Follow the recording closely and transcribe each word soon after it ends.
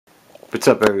What's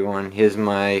up, everyone? Here's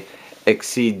my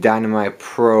Exceed Dynamite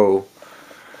Pro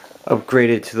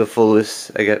upgraded to the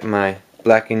fullest. I got my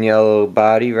black and yellow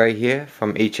body right here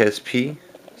from HSP.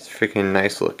 It's freaking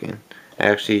nice looking. I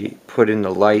actually put in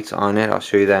the lights on it. I'll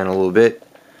show you that in a little bit.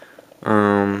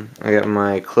 I got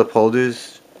my clip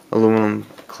holders, aluminum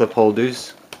clip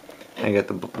holders. I got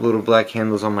the little black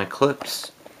handles on my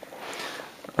clips.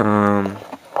 I'll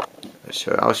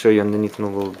show you underneath in a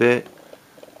little bit.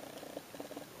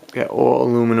 Got all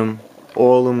aluminum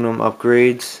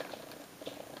upgrades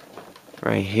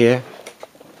right here.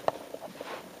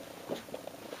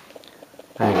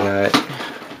 I got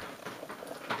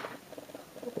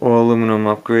all aluminum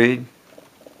upgrade.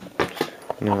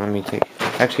 Let me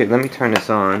turn this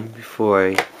on before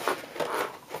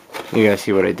you guys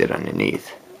see what I did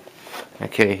underneath.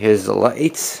 Okay, here's the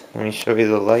lights. Let me show you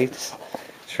the lights.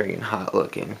 It's freaking hot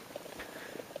looking.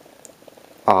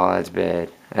 Oh, that's bad.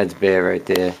 That's bad right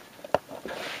there.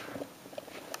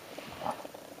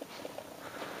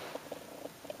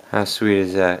 How sweet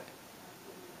is that?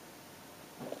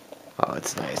 Oh,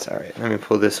 it's nice. Alright, let me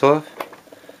pull this off.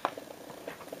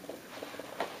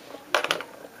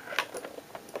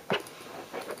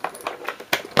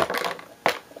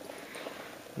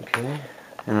 Okay,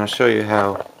 and I'll show you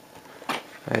how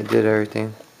I did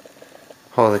everything.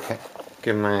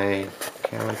 Give my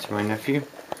camera to my nephew.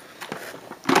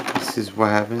 This is what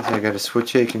happens. I gotta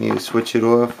switch it. You can either switch it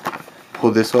off,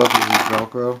 pull this off using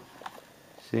Velcro.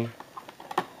 See?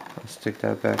 I'll stick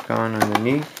that back on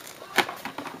underneath.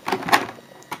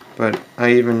 But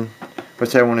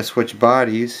once I want to switch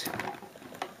bodies,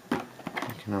 I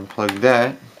can unplug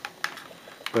that.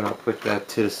 But I'll put that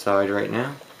to the side right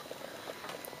now.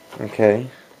 Okay.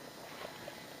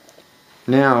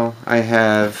 Now I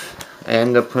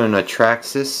end up putting a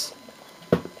Traxxas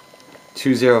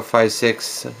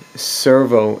 2056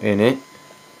 servo in it.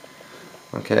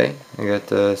 Okay, I got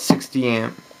the 60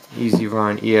 amp easy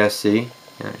run ESC.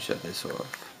 Let me shut this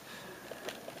off.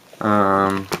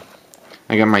 I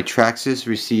got my Traxxas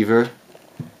receiver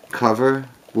cover,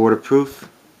 waterproof,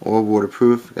 all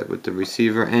waterproof, with the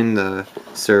receiver and the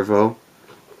servo.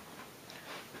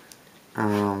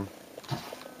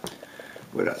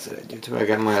 What else did I do to it? I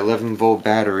got my 11-volt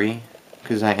battery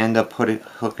because I end up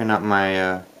hooking up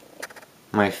my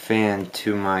my fan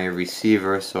to my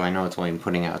receiver, so I know it's only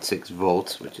putting out 6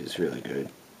 volts, which is really good.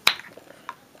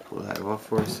 Pull that off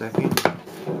for a second.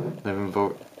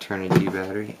 11-volt Eternity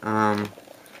battery. I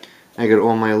got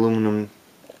all my aluminum.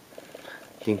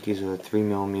 I think these are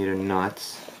 3mm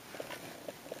nuts.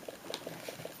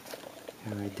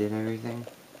 How I did everything.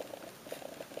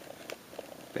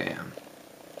 Bam.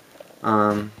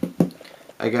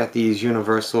 I got these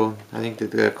universal. I think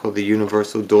that they're called the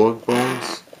universal dog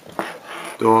bones.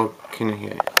 Can you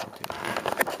hear it?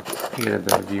 You get a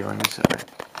better view on this side.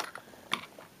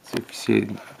 See if you see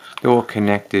it. They're all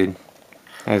connected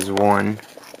as one.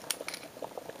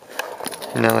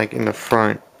 And then, like in the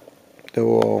front, they're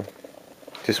all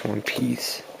just one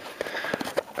piece.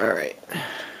 Alright.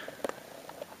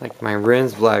 Like my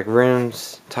rims, black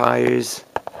rims, tires,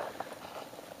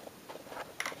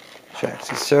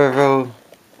 Traxxas servo,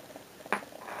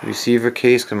 receiver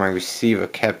case, because my receiver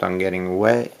kept on getting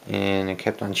wet and it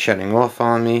kept on shutting off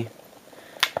on me.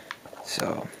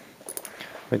 So,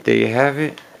 but there you have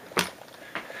it.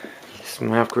 This is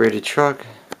my upgraded truck.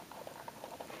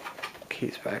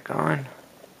 Case back on.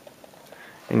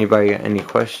 Anybody got any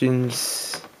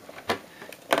questions?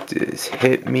 Just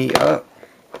hit me up.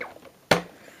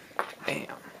 Bam.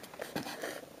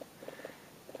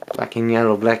 Black and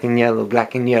yellow, black and yellow,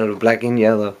 black and yellow, black and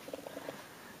yellow.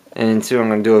 And soon I'm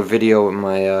going to do a video with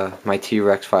my my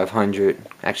T-Rex 500.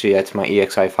 Actually, that's my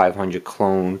EXI 500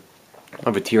 clone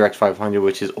of a T-Rex 500,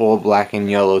 which is all black and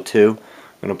yellow too.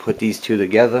 I'm going to put these two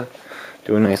together,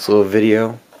 do a nice little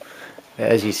video.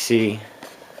 As you see,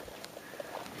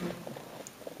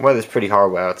 weather's pretty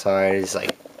horrible outside. It's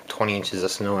like 20 inches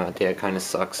of snow out there. It kind of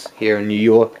sucks here in New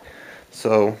York.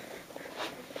 So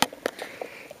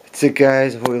that's it,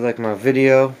 guys. I hope you like my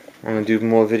video. I'm going to do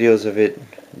more videos of it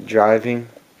driving.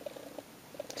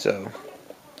 So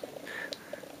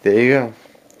there you go.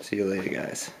 See you later,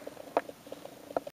 guys.